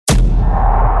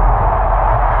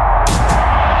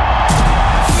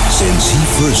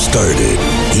first started,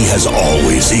 he has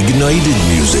always ignited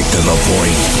music to the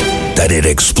point that it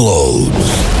explodes.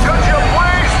 Could you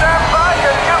please stand back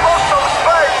and give us some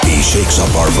space? He shakes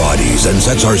up our bodies and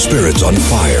sets our spirits on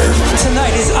fire.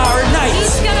 Tonight is our night.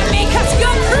 He's gonna make us go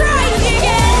crazy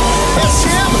again. It's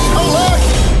him! Oh look!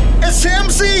 It's him,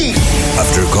 Z!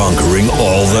 After conquering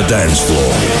all the dance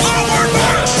floor,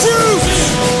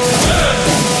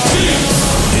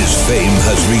 his fame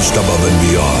has reached above and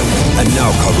beyond, and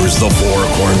now covers the four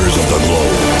corners of the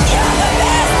globe.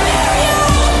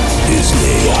 His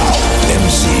name,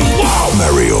 MC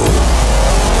Mario.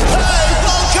 Hey,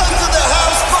 welcome to the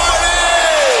house party!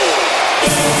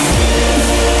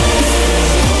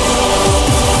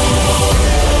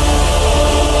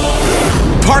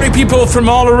 Party people from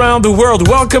all around the world,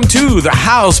 welcome to the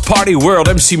House Party World.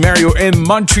 MC Mario in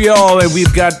Montreal, and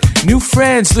we've got new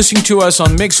friends listening to us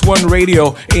on Mix One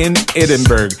Radio in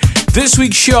Edinburgh. This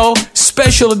week's show,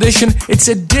 special edition, it's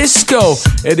a disco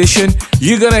edition.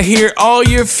 You're gonna hear all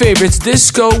your favorites.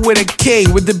 Disco with a K,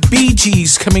 with the Bee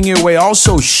Gees coming your way.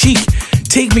 Also Chic,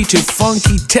 Take Me to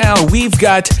Funky Town. We've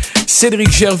got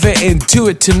Cédric Gervais and Do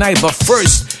It Tonight. But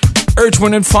first, Earth,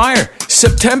 Wind & Fire,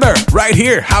 September, right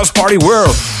here, House Party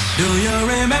World. Do you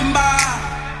remember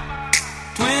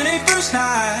 21st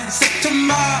night,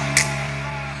 September?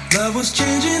 Love was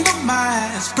changing the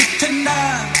minds, pretender,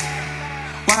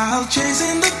 while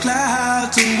chasing the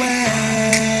clouds away.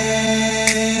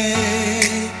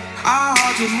 Our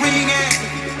hearts were ringing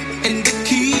in the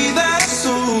key that our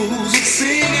souls were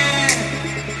singing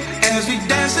as we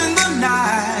danced in the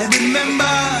night.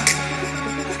 Remember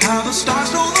how the stars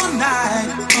stole the night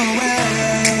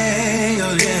away.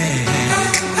 Oh yeah.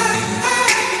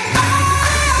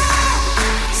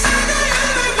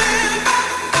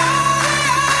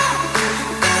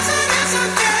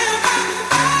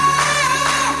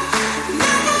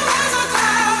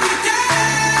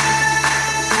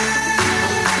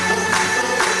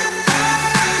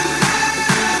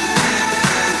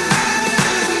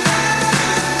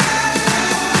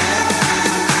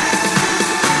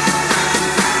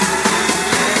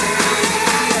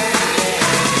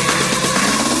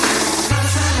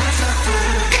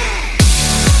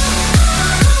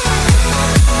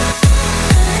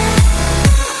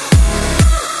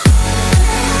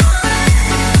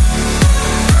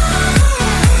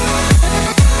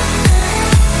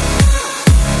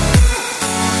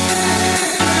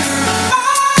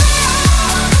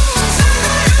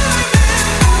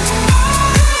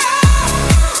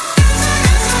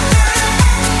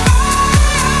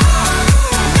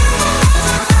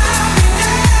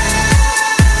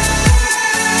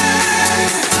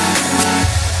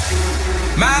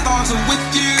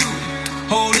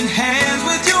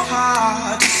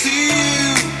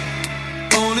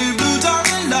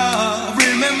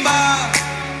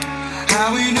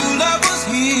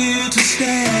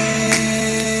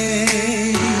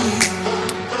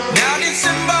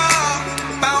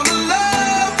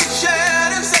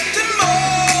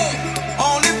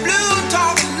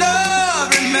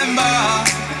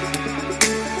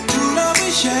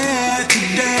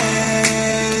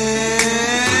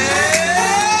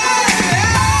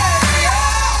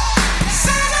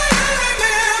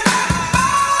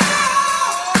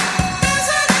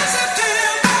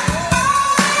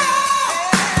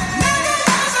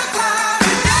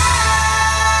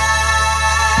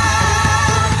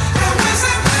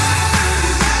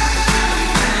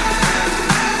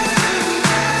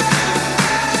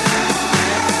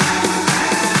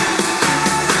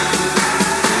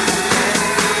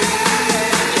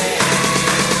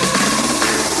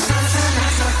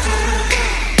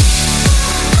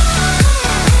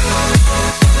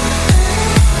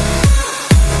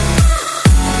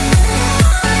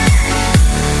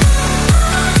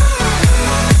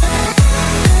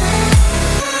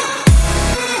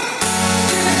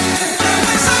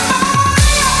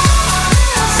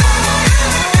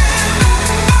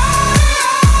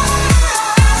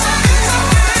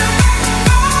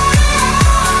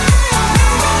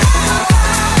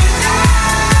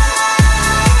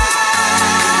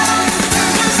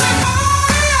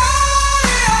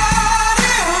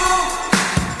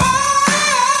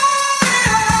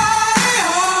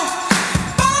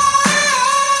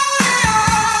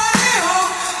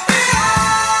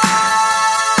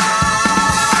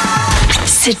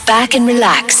 Sit back and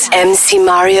relax. MC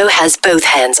Mario has both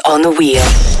hands on the wheel.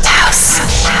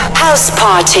 House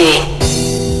Party.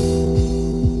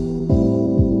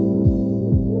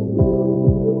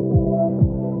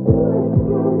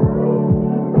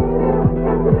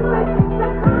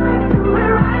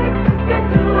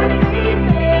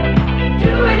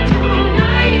 Do it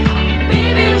tonight,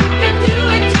 baby. We can do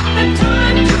it. The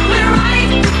time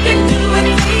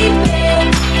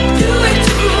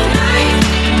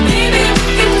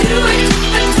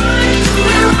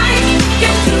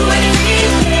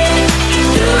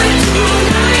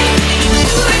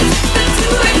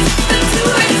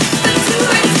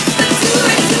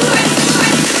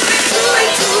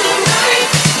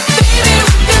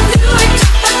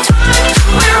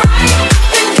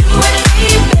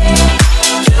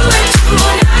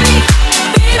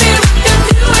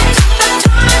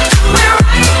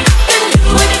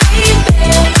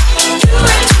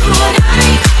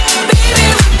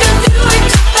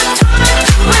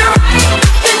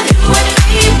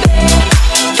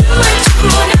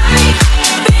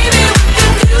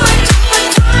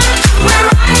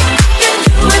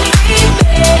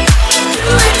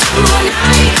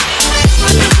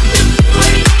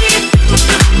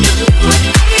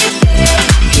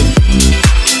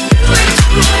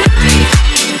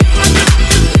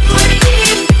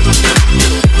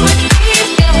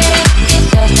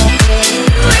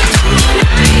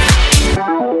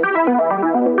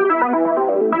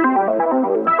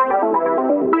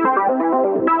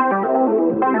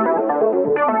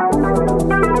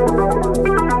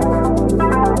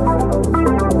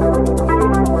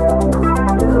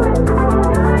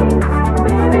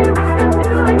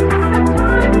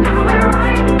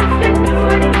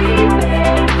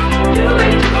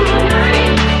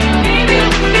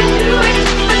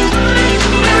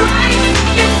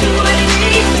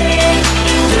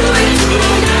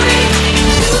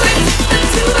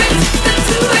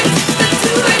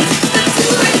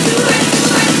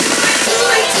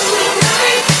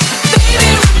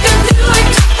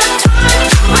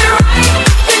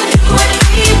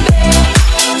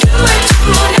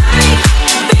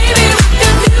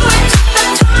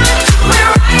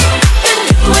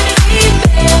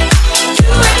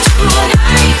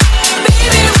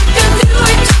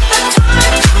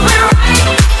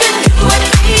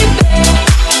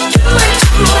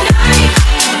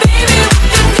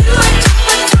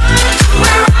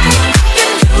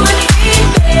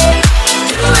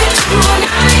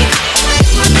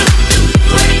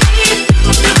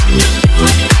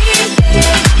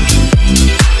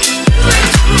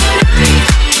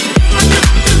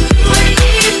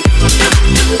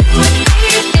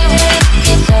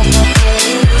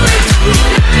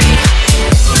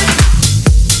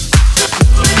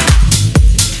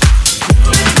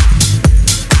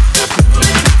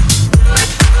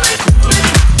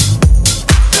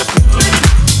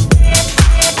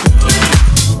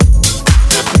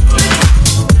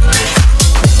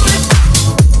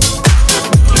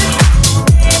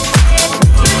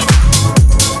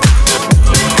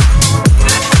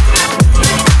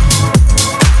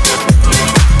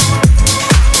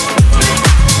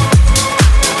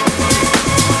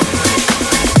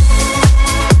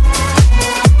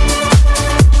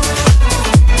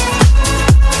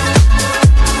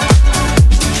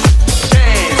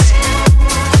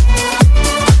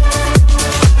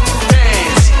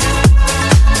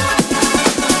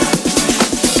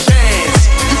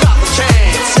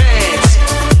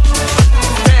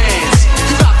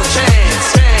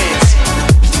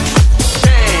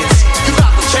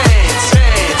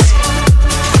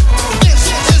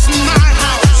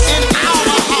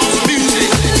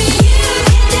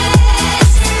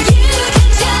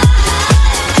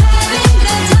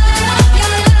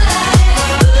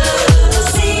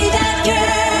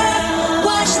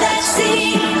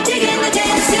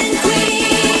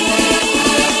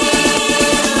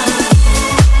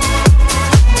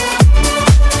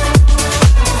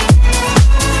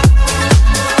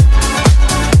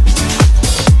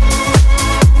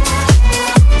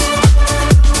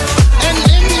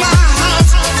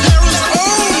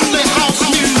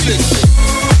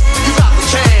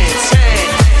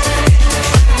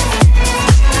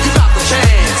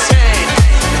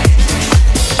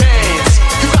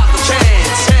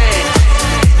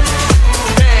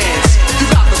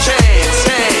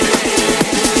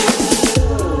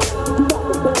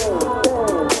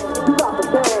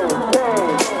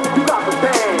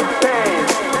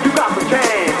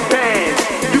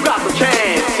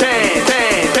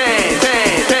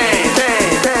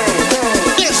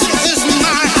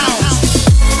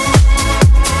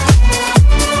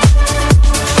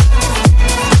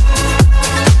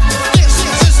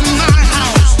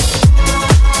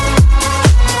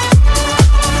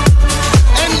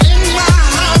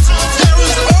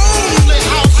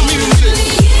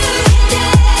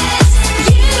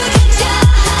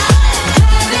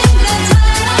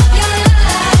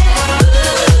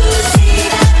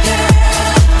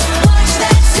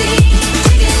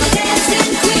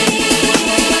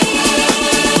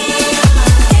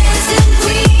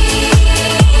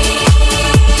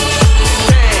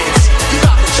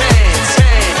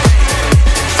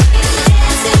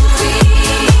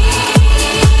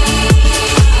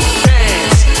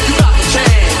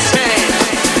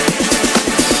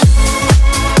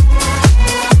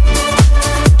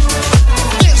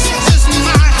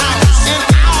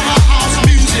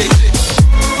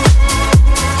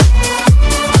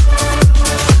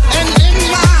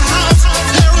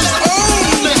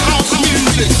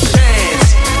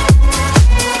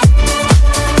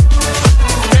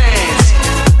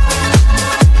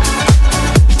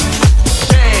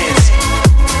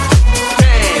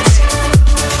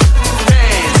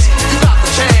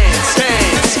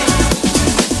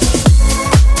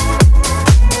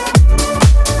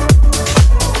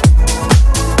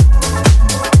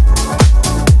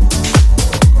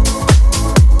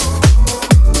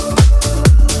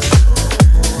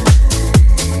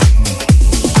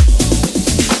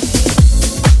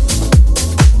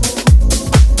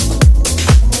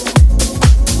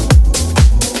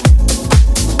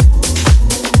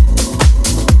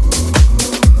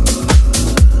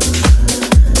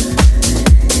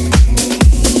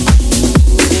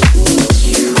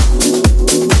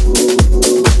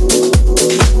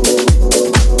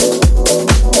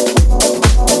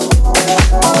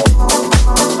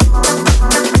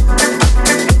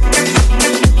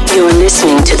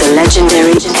listening to the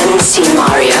legendary MC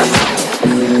Mario.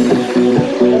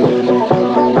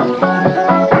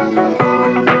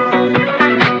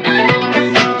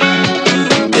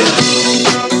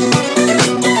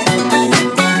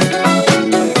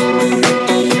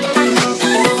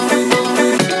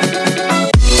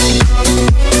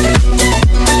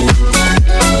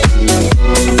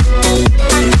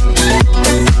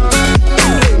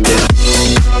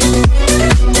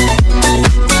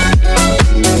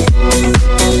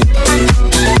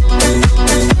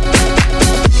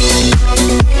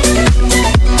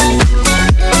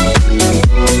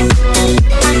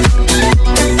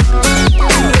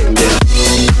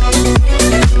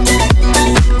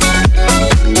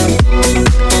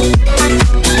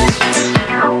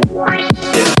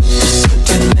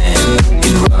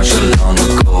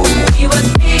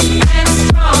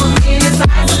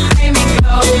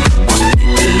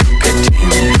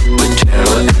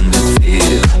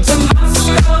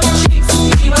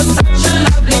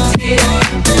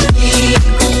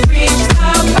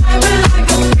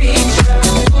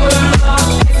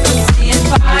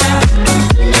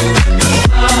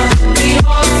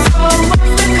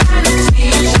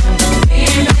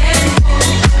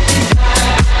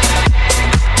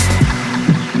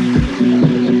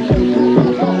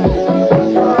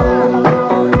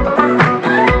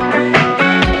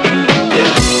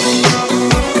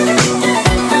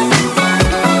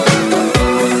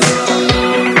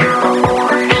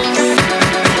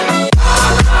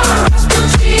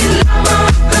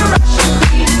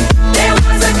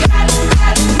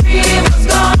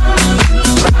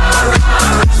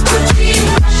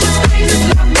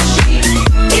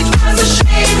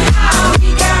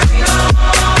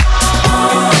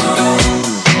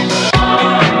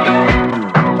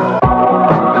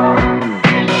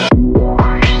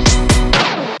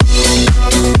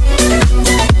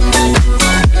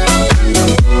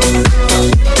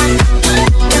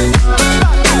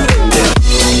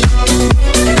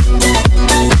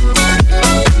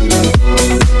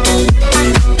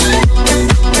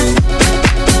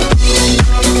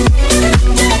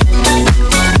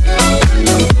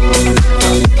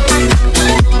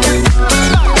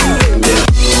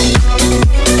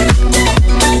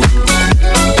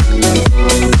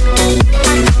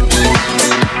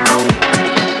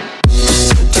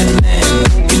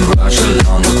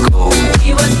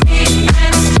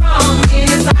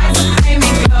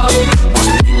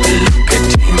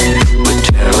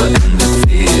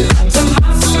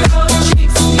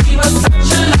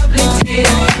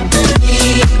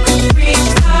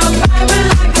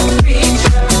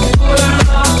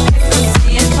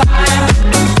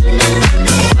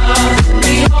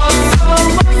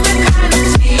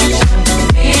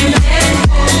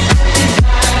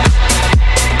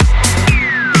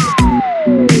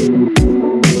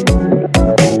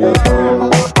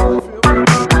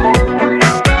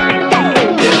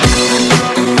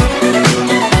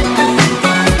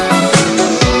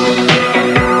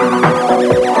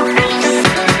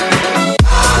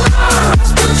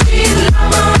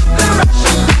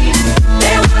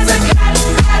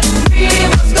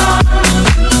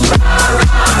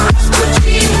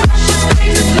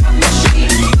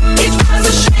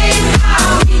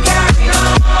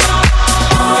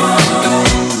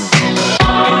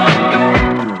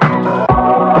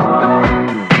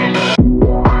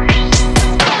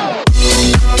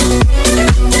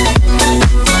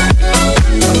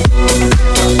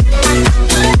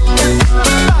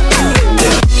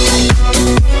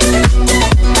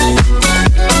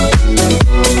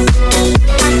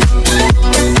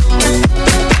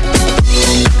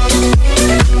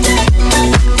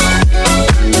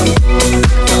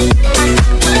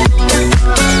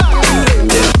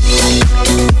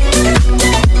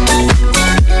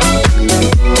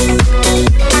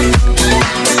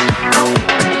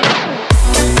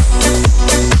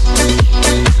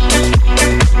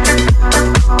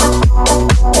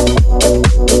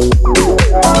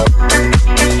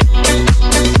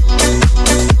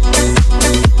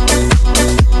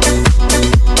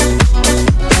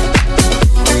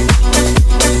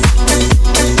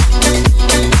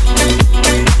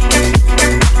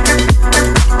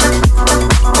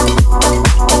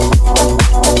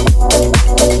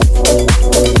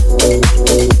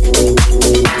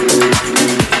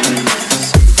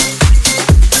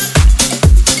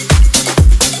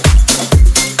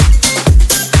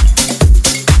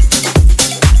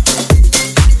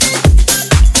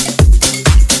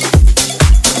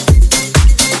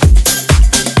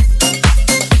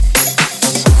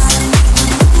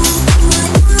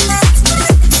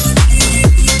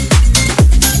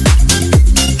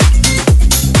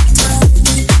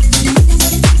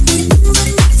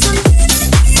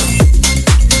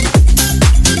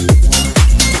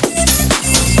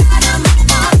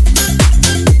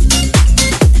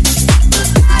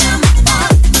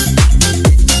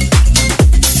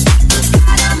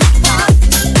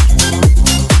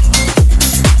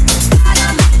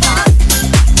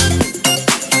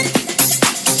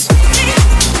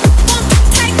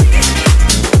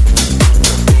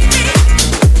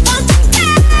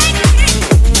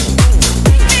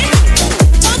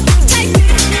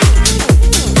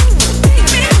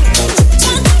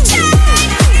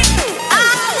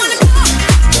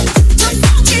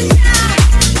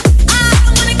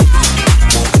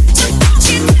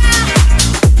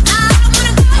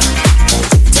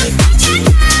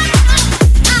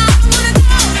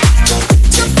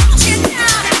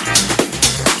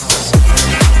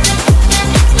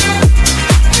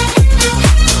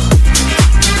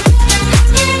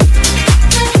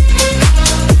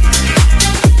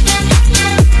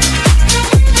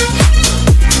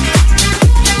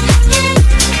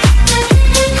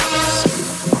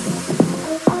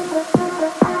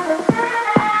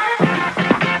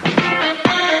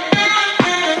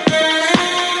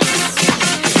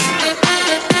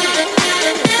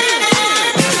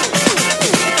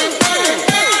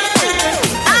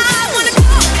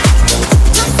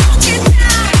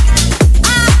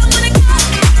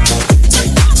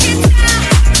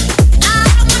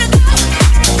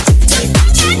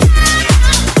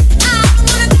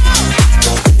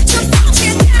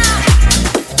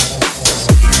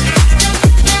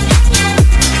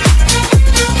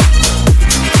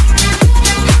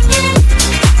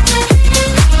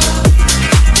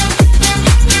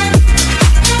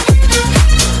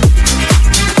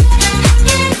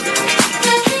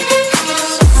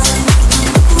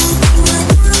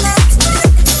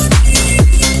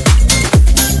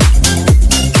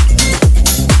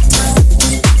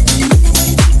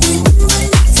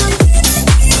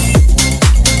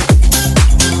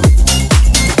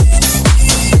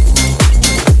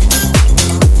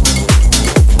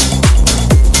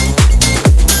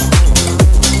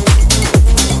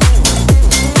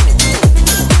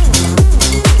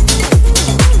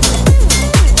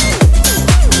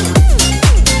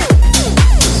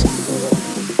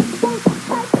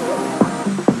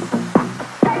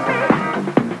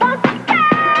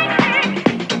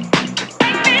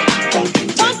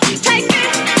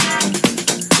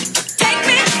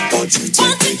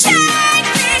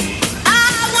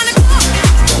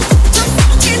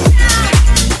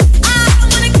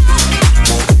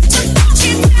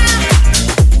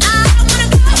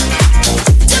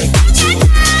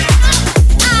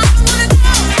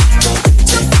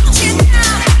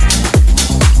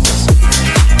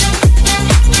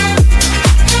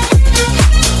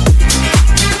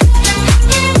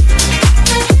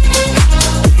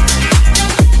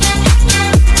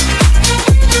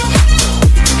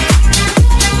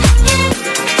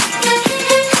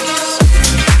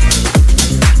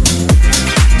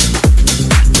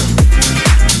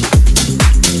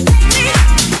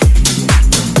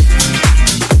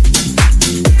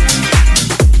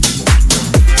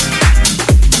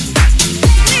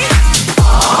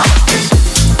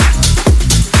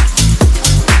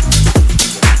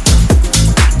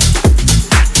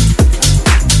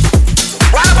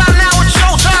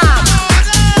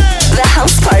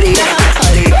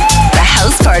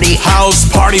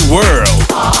 Party World.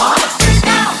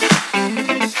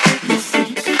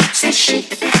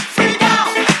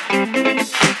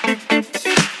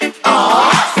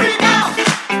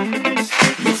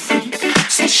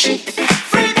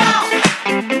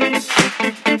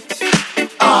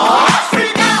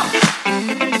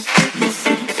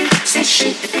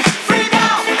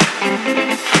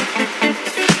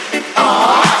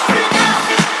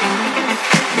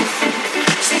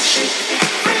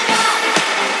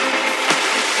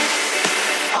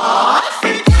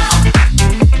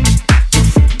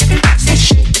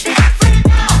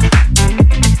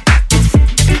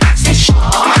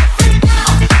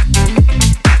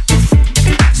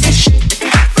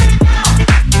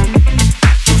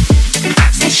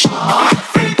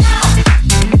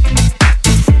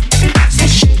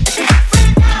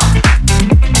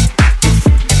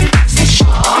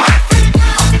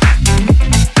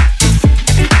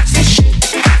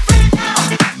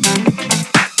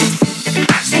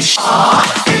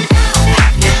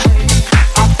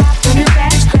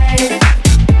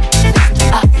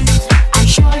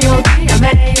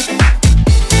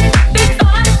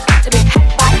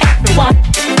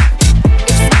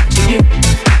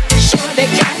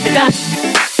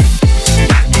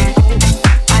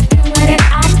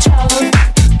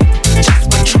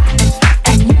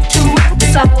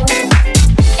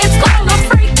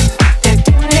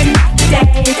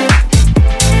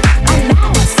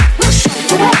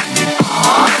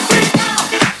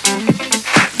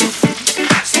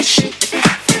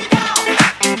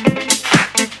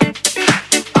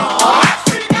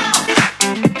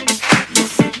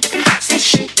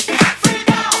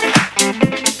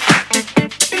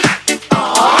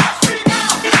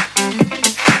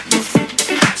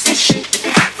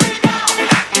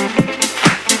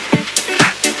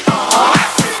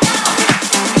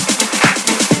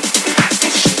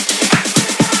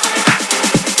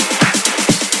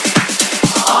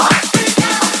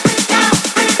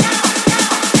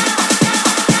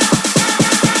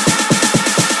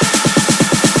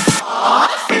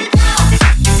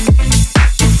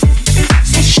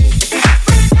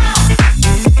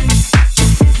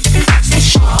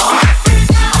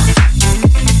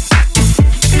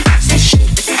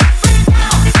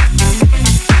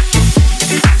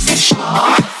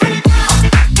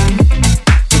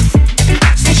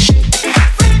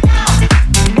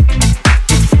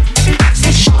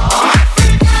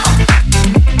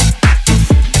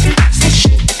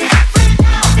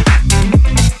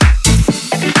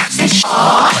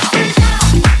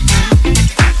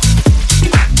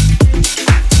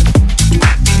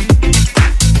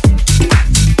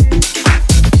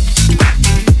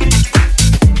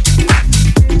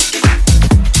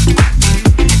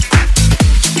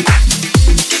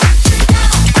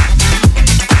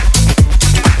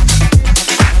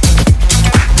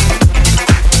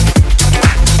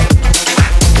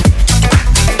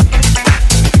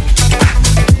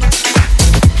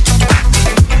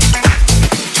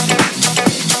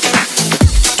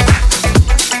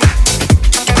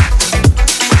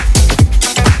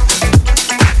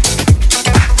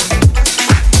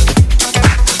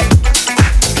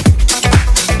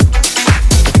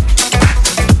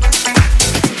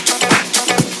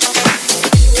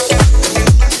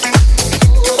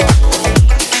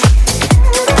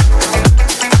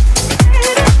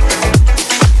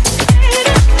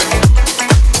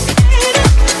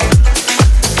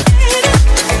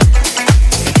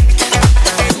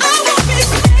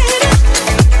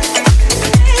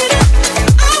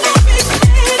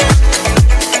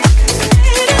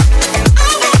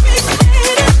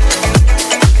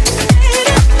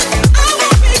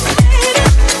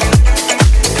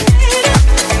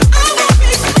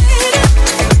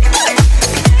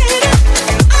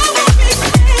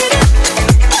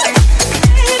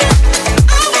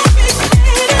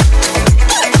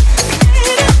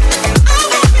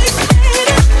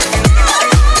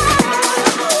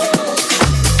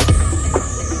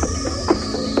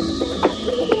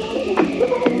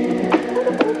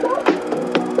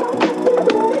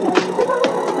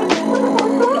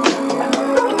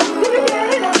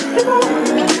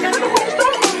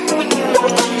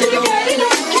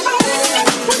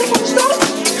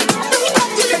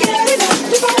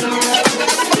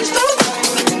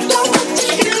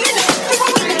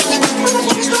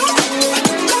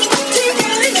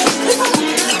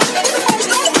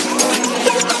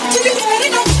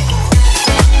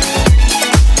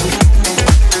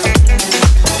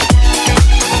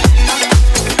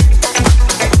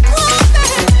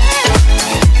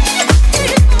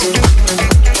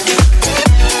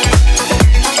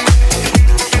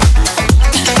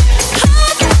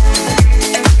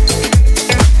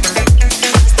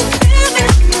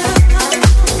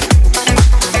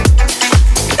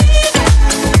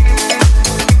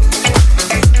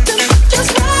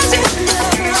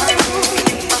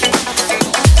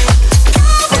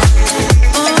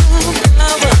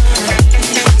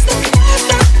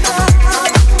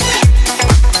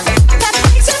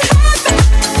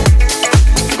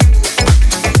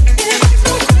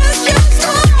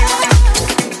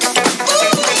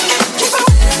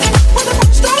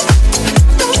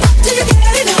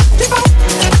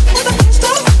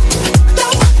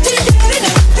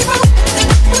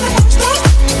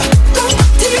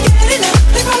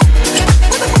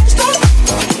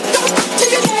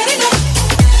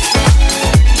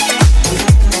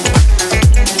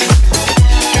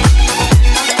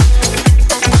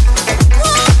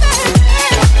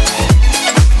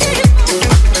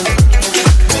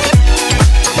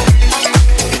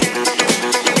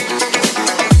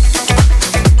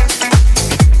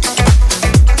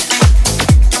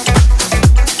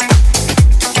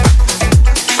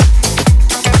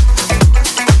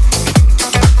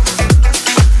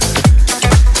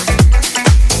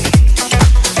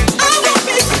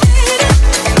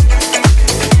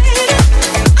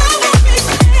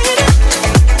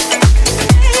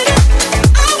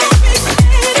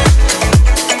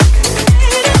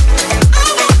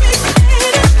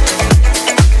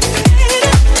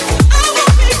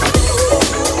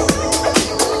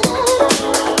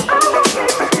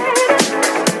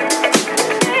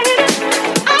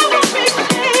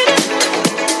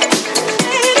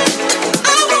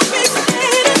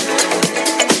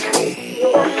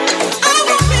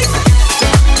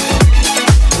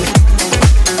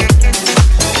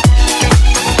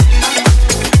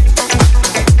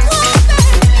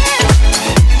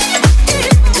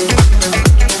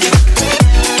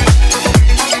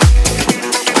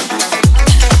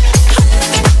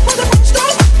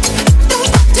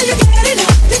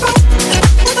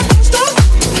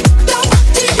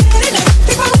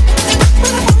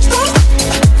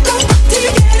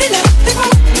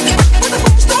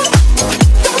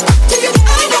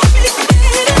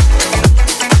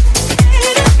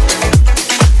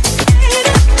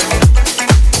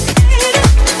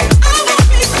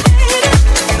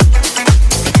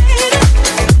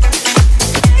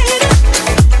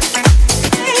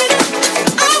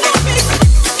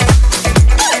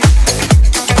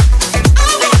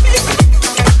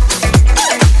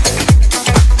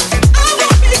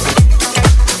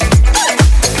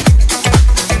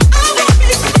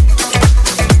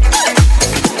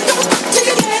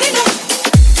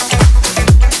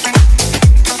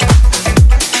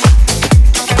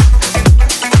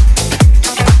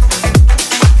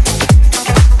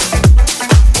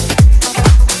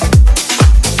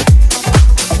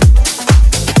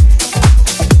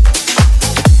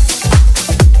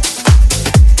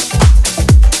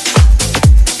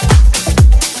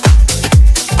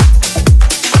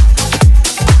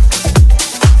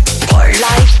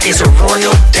 is a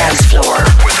royal dance floor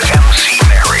with MC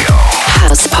Mario.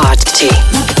 House Party.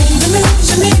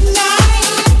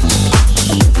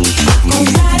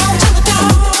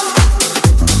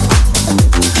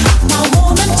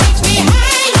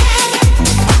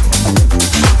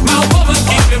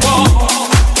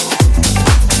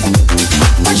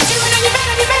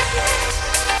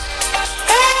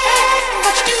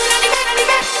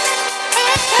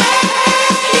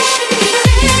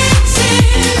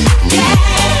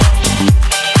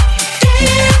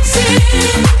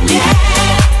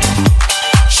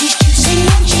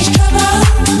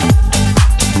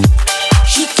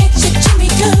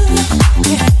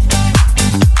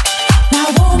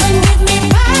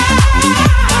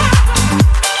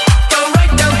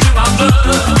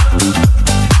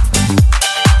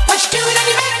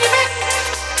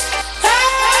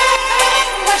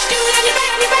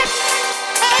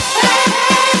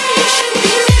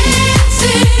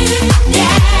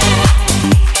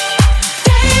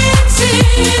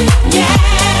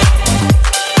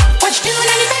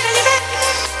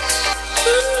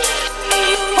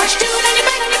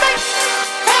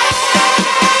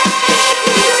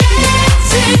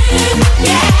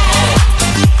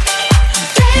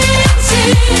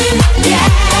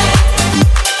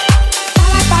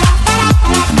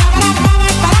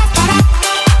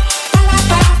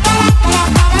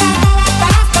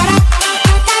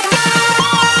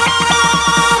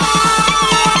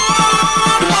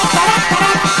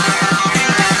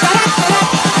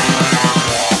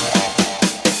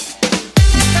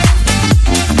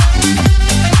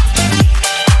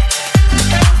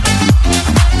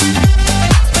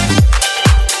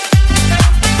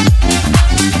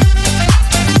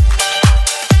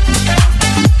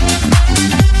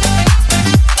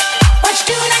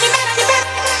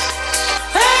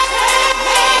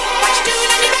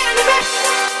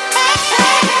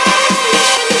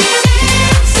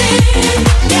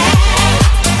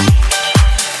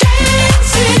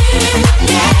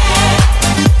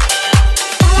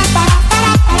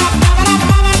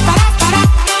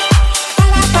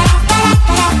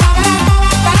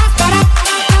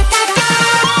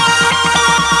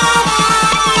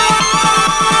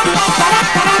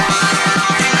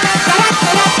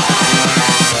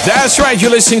 That's right,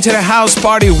 you're listening to the House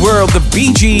Party World, the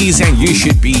Bee Gees, and you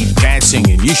should be dancing,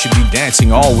 and you should be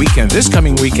dancing all weekend, this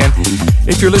coming weekend.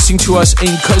 If you're listening to us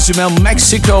in Cozumel,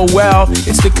 Mexico, well,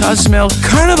 it's the Cozumel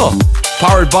Carnival,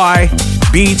 powered by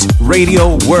Beat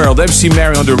Radio World. MC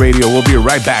Mario on the radio. We'll be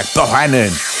right back.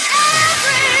 Bohannon.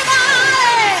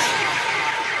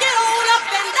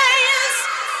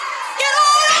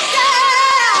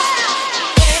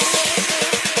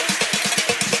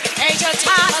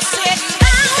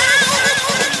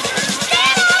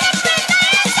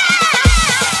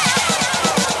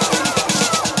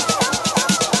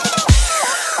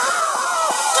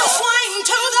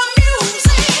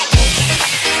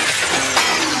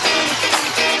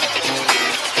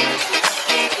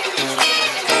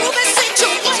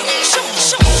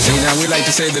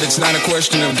 Say that it's not a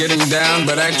question of getting down,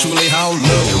 but actually how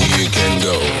low you can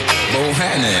go.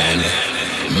 Bohannon,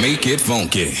 make it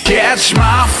funky. Catch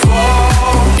my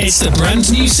fall. It's the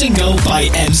brand new single by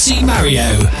MC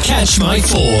Mario, Catch My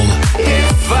Fall.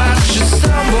 If I should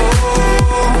stumble,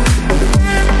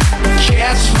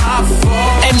 catch my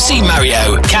fall. MC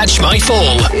Mario, Catch My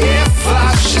Fall. If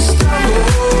I should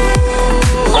stumble.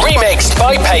 Remixed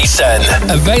by Payson.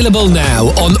 Available now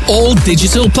on all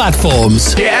digital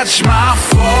platforms. Catch my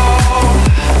fall.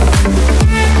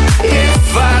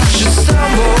 If I should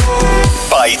stumble.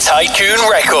 By Tycoon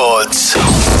Records.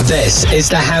 This is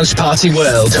the House Party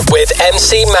World with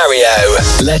MC Mario.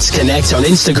 Let's connect on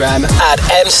Instagram at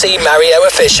MC Mario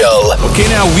Official. Okay,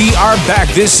 now we are back.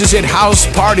 This is it, House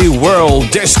Party World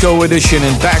Disco Edition,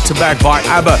 and back-to-back by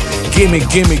ABBA. Gimme,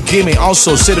 gimme, gimme.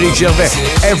 Also, Cédric Gervais.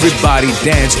 Everybody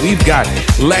dance. We've got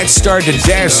Let's Start the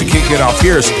Dance to kick it off.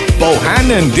 Here's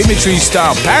Bohannon, Dimitri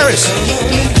style, Paris.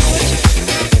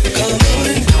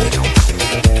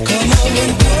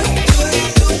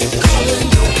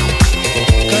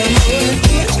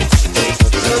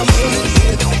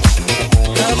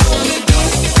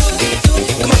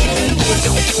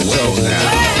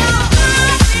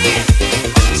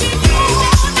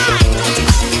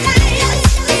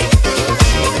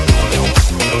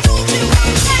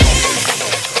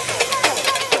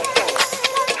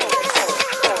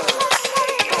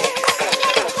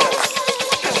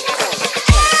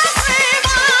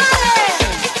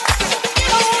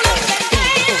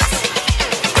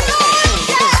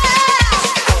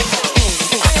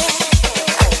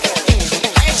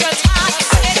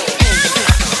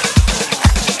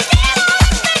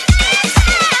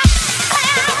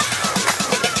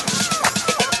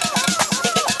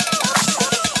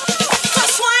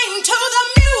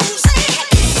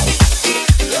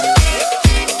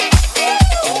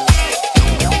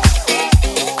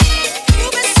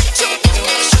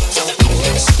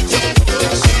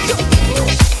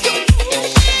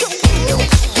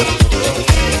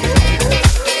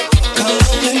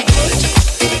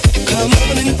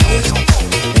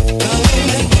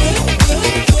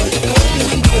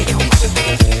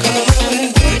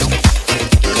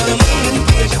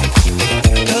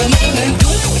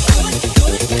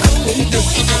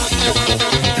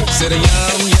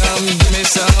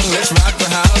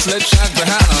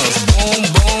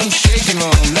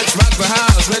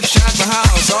 let's shock the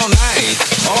house all night.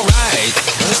 Alright,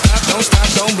 don't stop,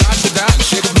 don't block the dot.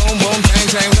 Shake a boom, boom, tang,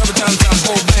 tang, rubber tum tum,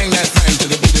 oh bang that thing to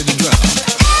the beat of the drum.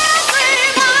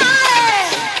 Everybody,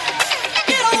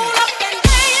 get on up and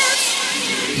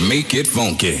dance. Make it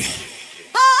funky.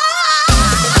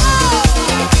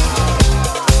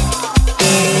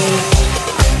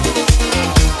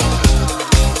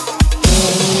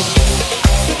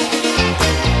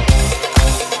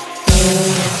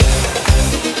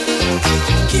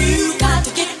 You got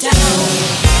to get down.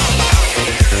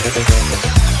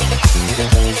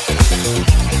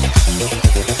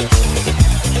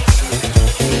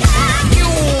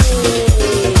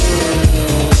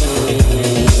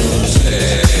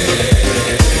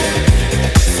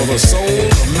 For the soul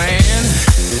of man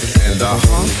and the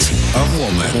heart of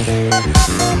woman.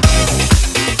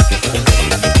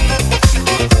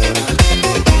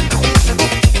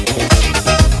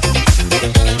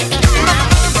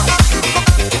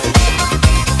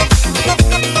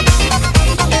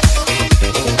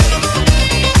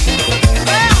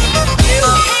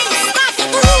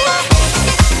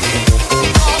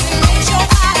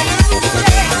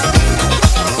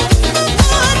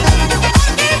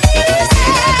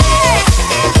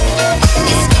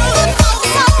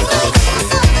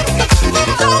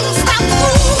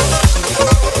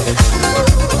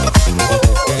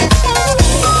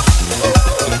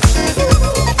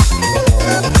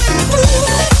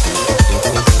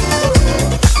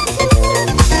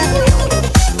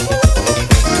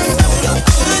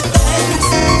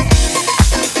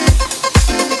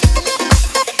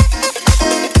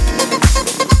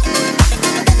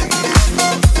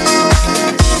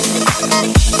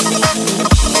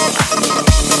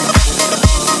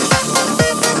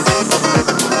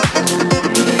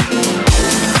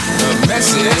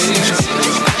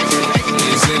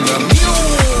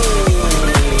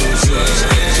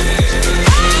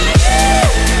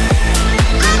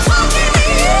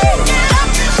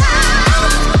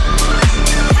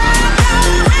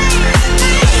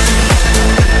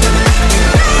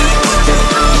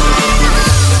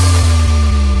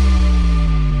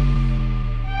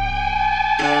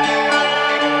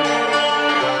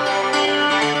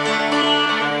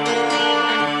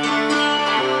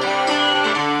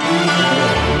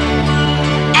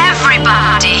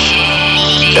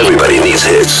 Everybody needs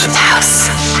hits.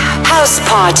 House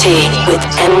Party with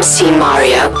MC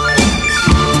Mario.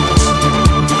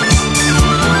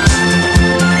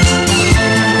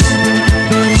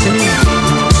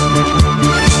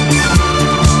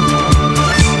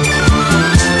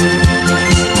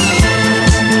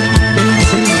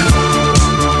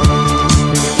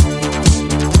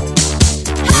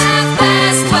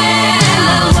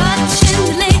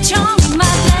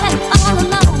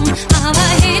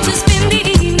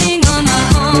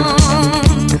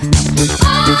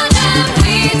 All that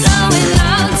we do in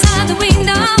love.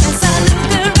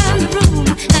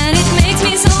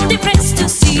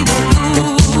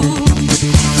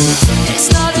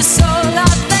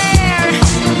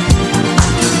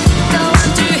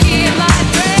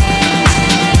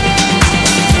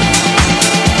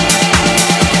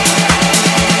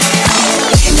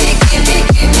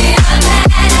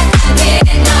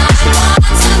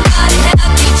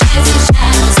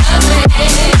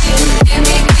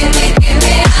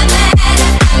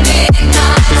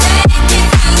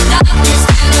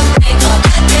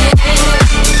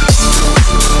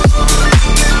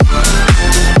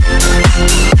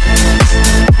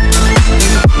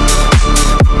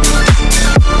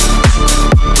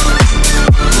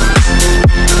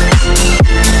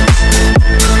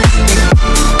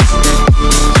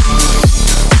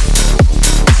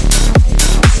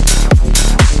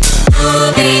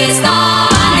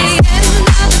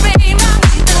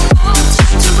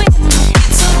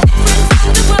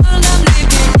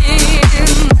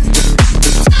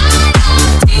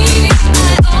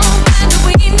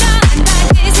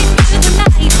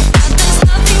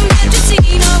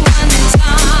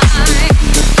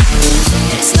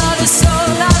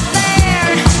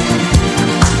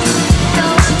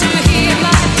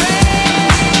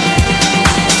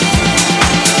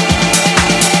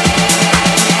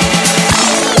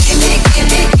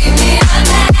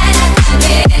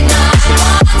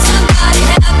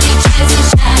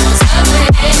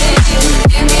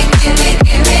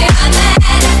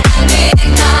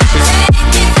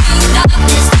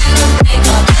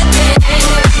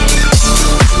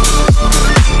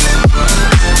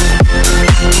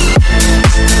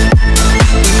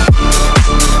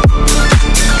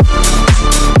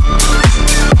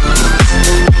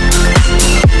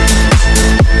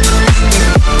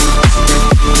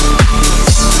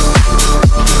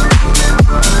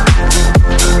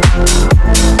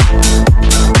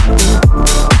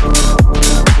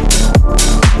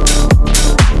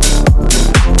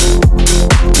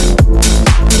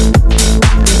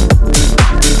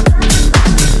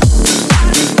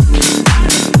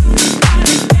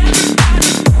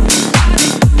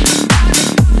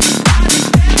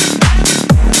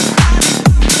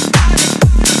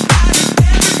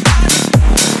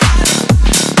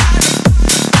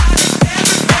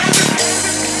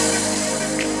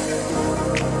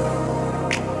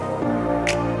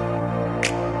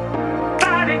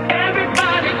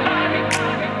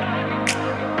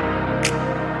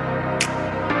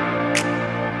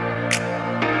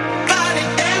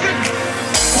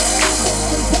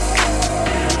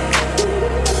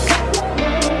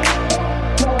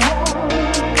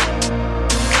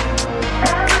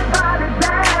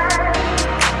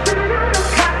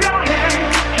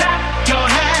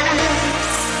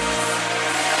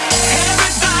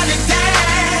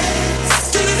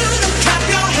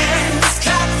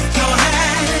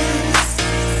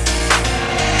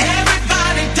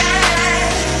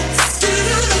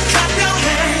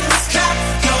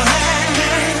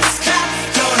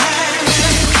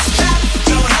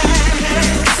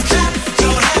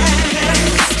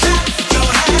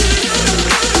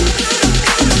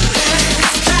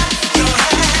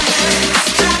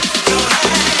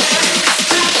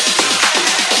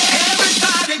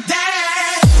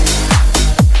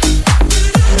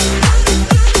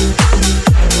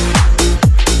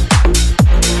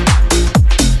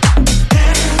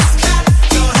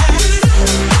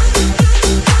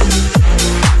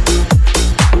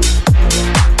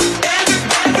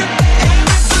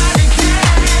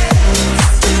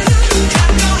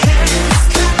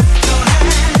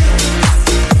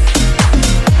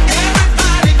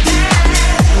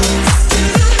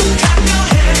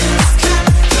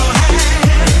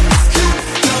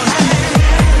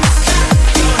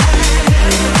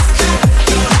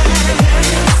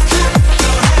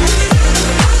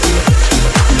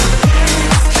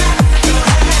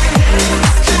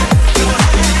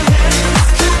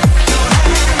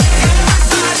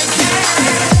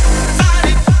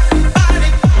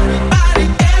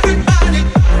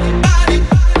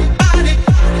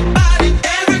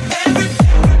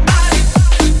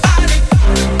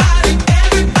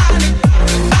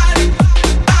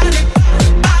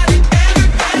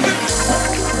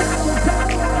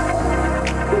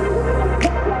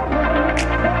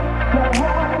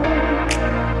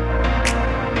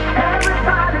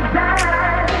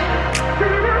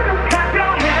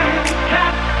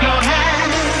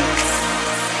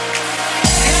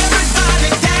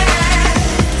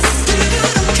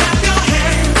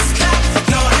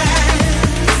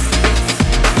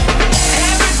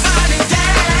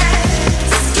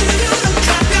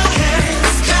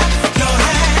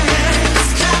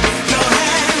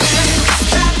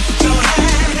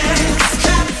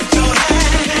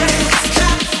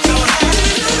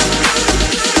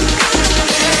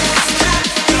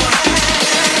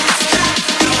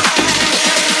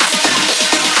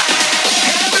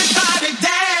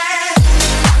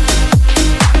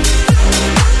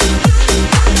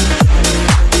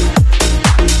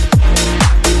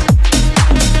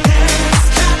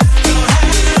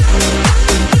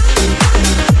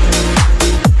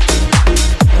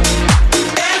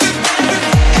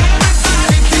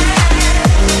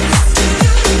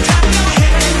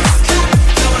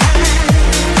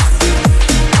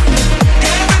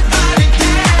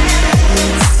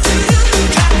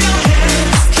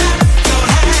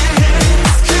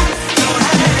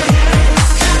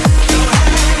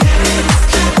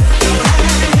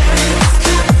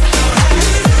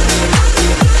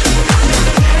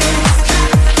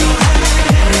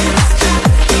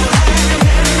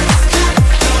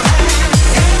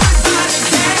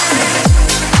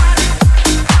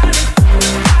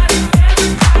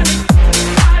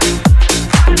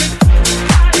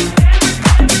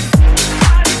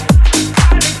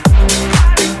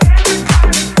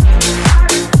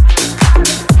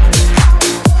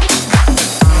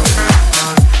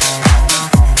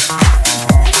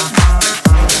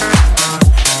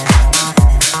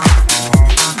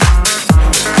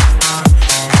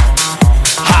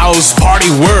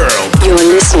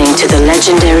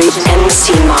 legendary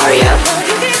MC Mario.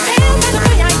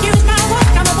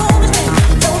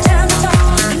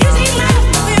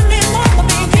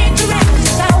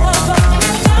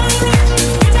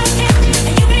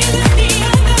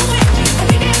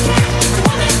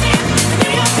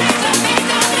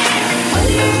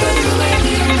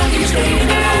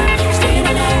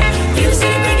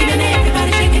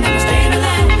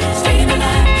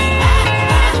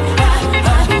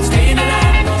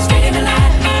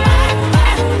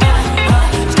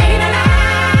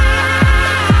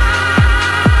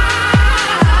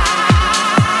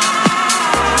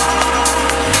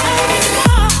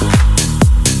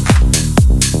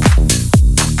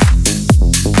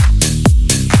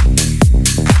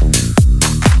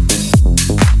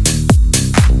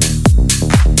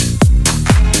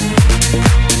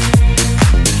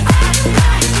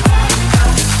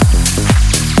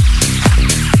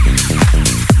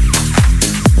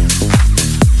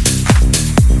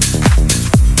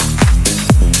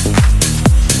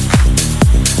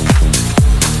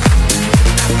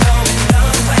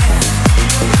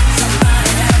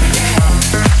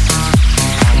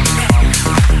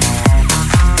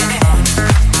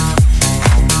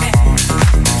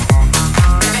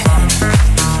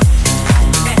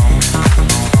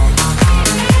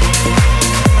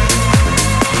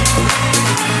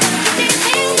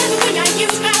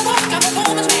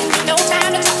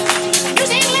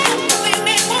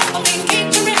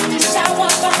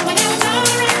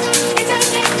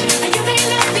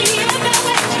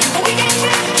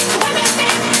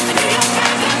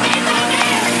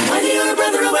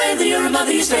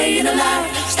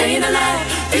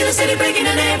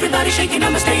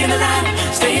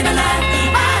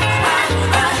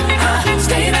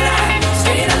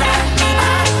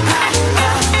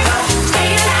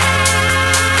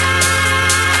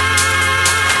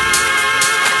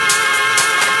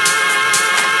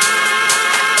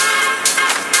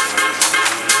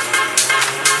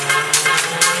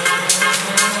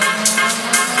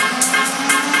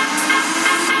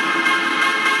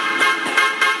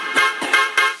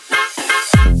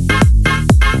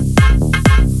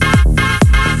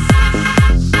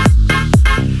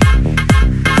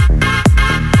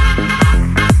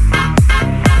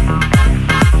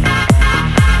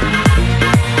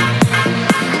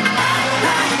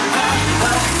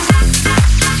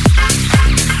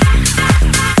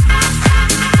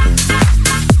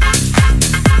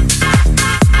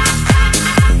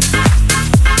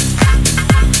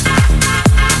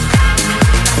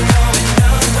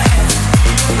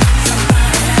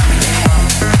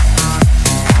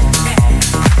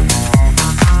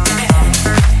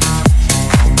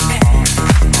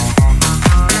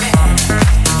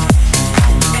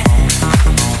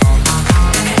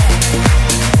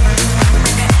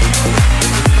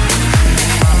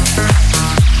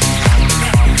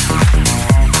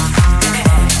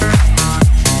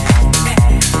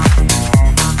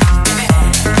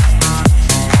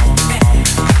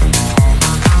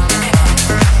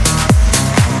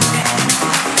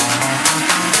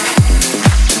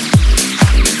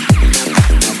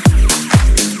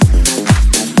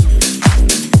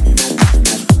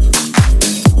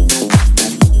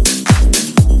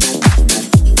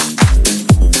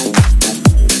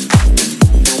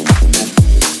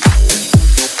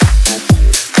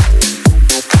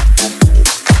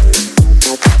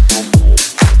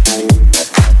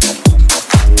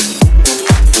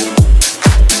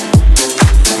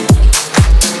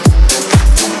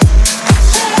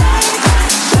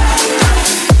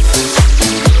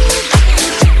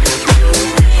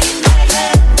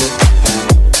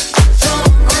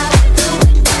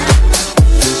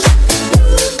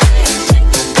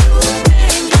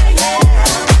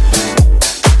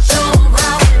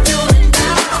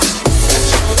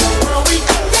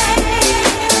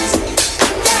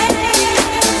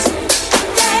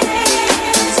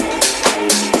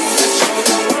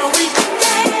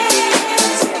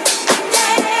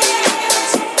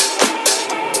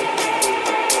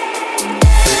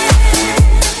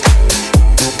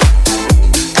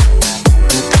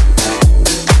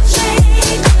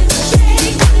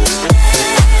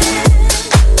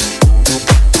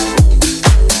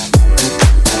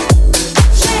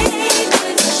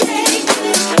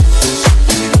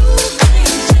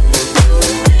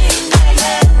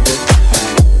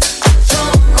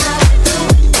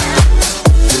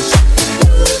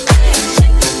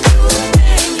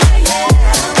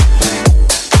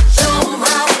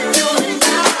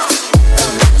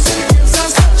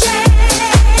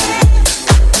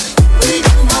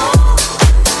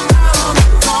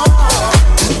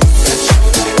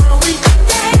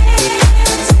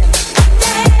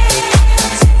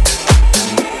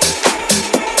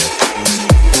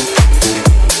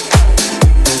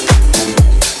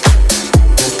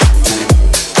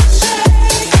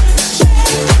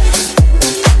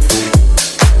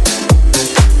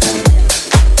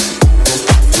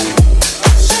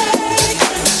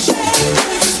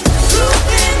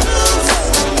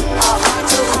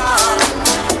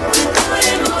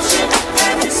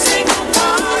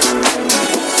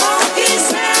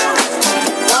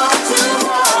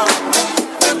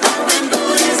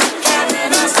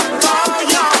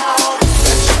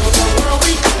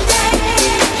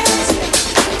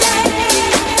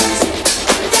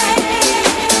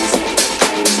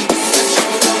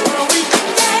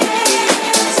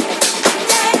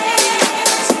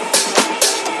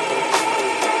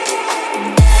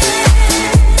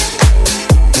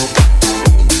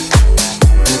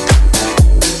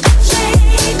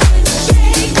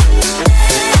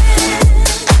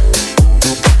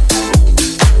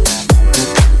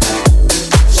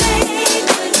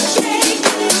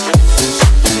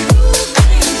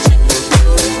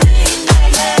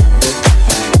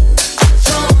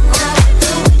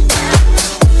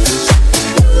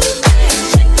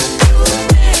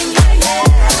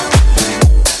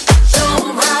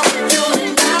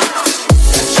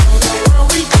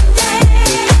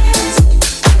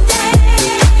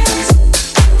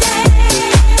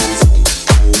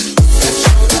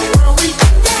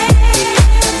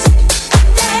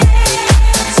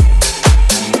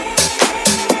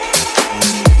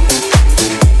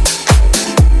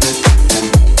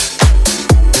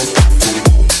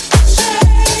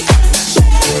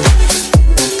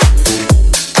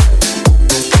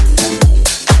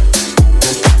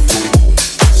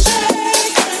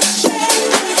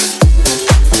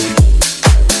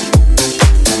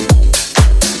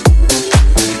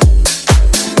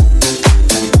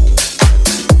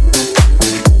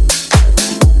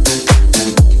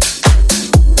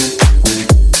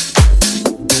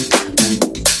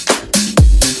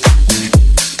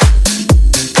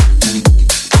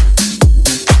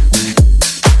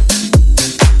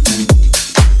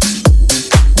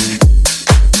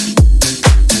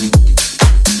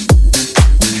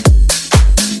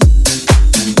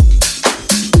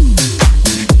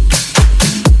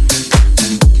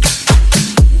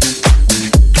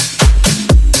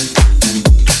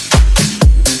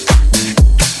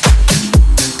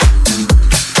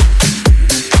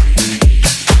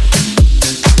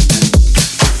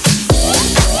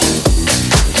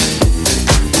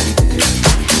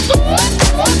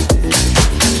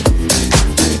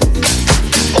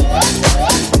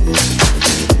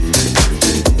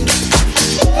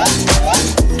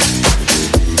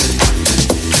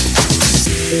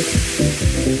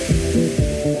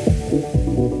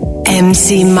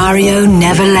 MC Mario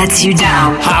never lets you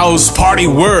down. House Party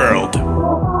World.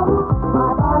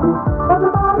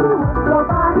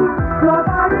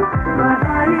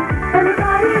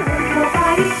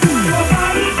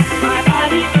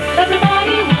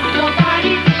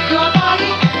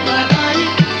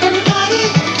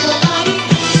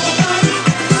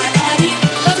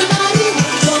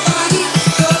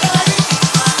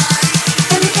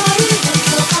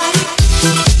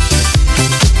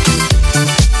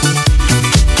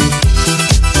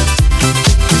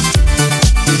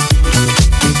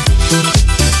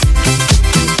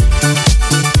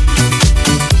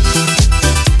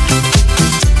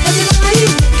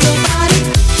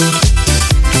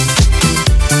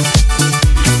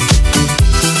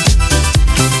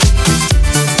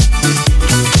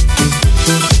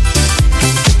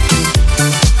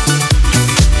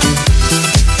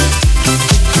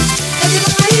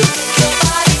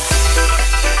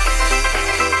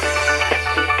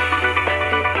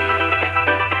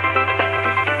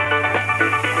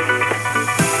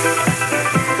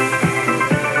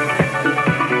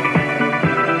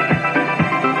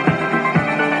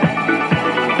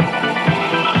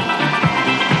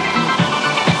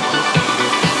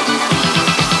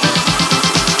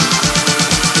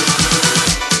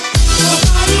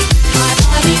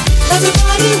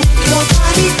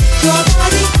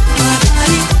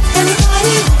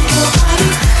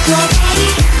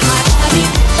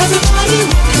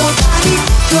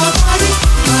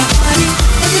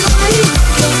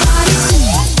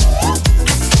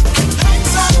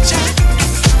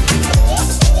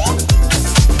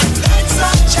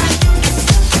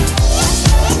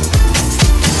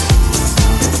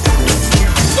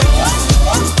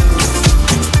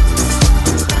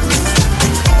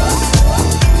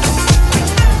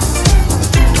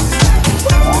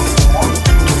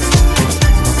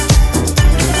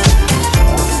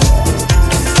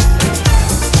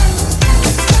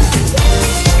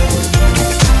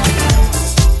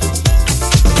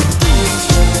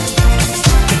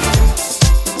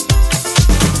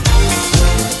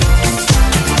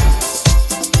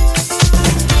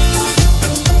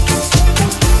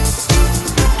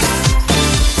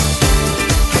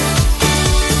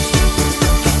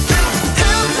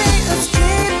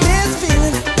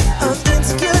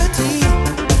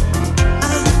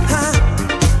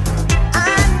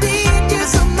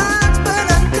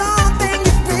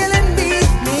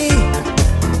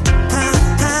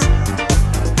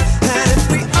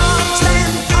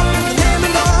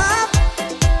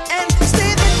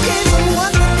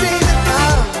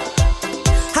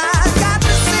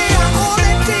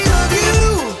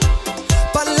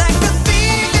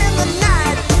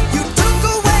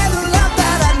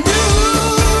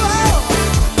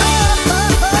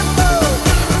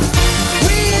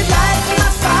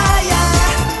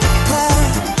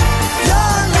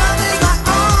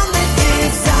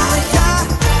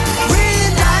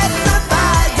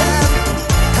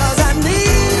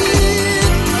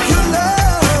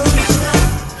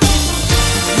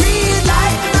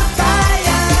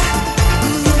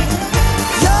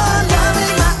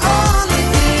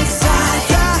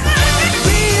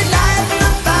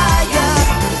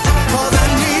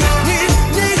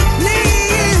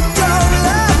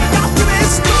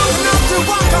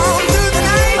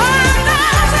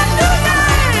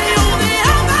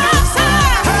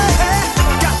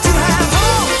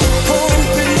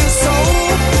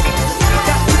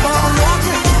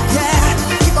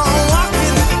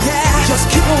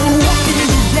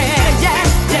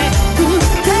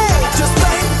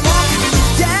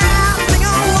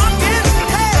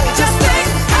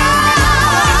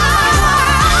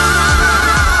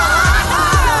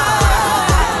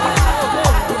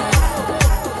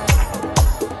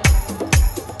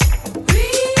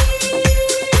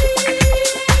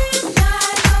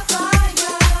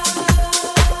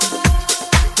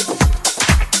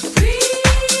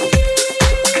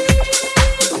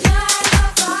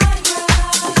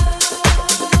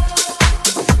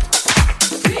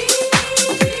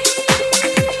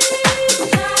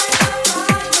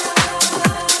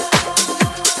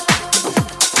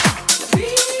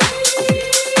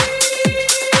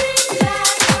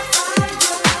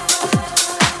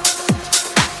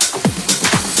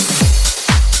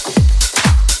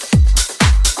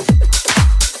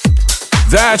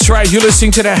 That's right, you're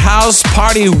listening to the House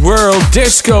Party World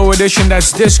Disco Edition.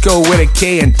 That's Disco with a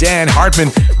K, and Dan Hartman,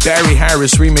 Barry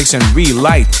Harris remix and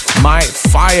Relight My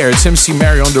Fire. It's MC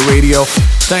Mario on the radio.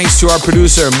 Thanks to our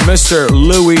producer, Mr.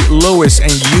 Louis Lewis.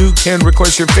 And you can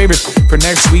request your favorite for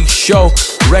next week's show.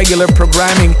 Regular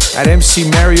programming at MC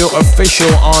Mario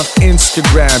Official on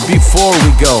Instagram. Before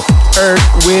we go, Earth,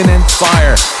 Wind and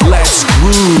Fire. Let's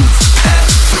groove.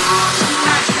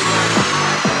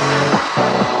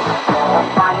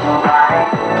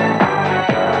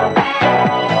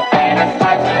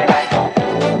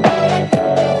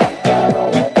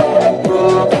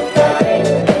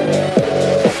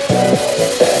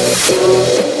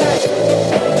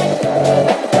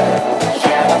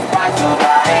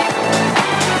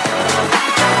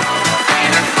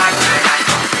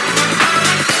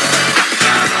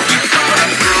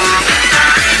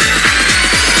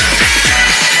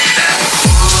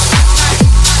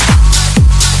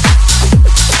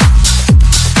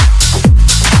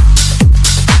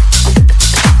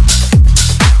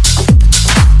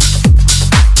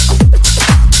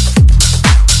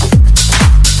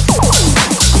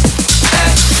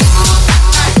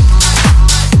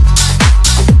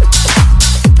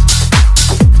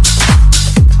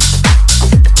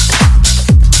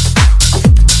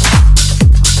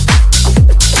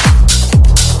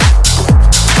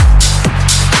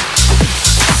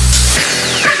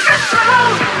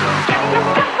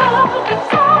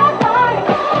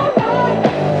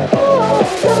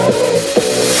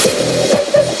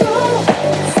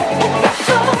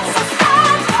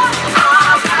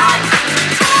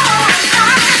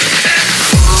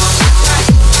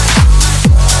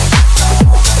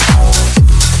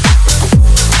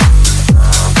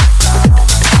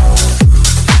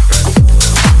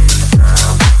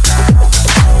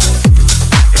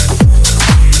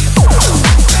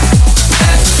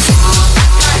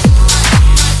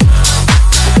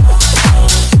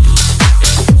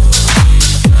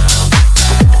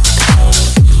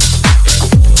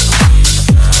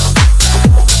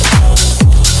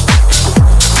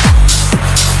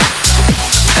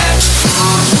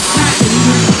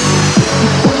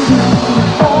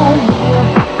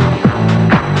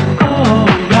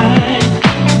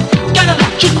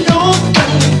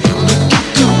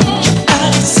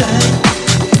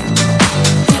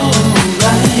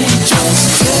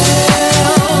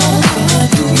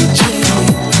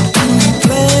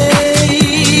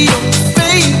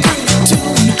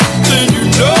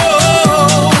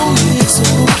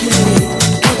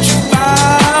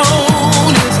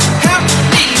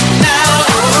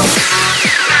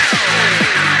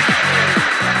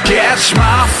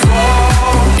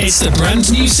 It's the brand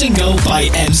new single by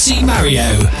MC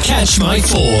Mario, Catch My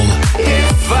Fall.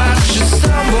 If I should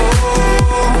stumble,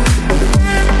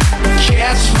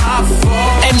 catch my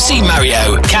fall. MC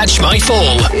Mario, Catch My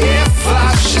Fall. If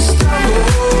I should stumble,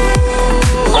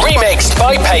 remixed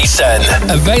by Payson.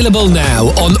 Available now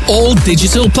on all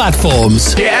digital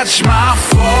platforms. catch my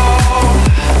fall.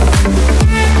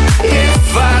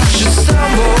 If I should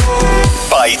stumble,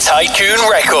 By Tycoon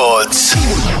Records.